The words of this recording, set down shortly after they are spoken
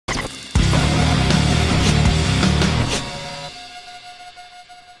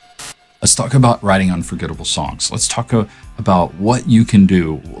talk about writing unforgettable songs. Let's talk about what you can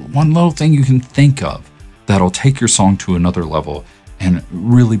do. One little thing you can think of that'll take your song to another level and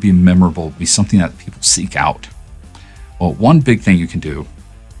really be memorable, be something that people seek out. Well, one big thing you can do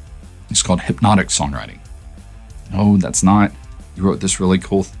is called hypnotic songwriting. No, that's not, you wrote this really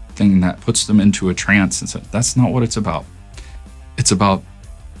cool thing that puts them into a trance. And so that's not what it's about. It's about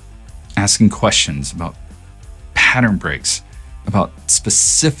asking questions, about pattern breaks, about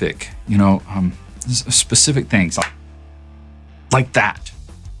specific, specific things like that.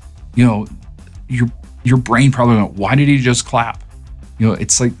 Your brain probably went, why did he just clap?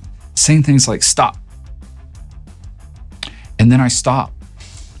 It's like saying things like stop. And then I stop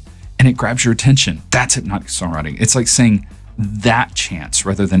and it grabs your attention. That's hypnotic songwriting. It's like saying that chance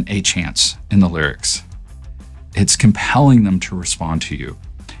rather than a chance in the lyrics. It's compelling them to respond to you.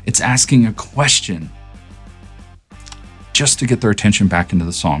 It's asking a question just to get their attention back into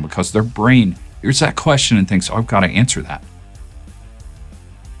the song, because their brain hears that question and thinks, oh, I've got to answer that.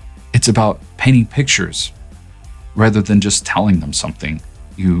 It's about painting pictures rather than just telling them something.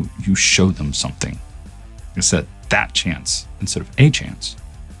 You show them something. Like I said, that chance instead of a chance.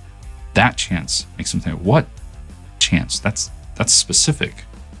 That chance makes them think, what chance? That's specific.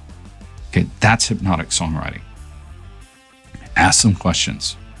 Okay, that's hypnotic songwriting. Ask them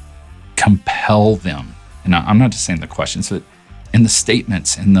questions. Compel them. And I'm not just saying the questions, but in the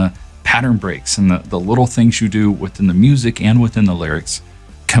statements, in the pattern breaks, and the little things you do within the music and within the lyrics,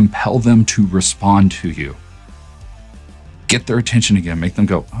 compel them to respond to you. Get their attention again. Make them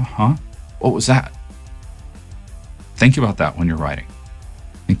go, uh-huh, what was that? Think about that when you're writing.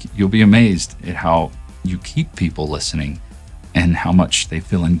 You'll be amazed at how you keep people listening and how much they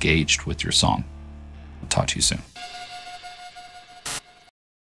feel engaged with your song. I'll talk to you soon.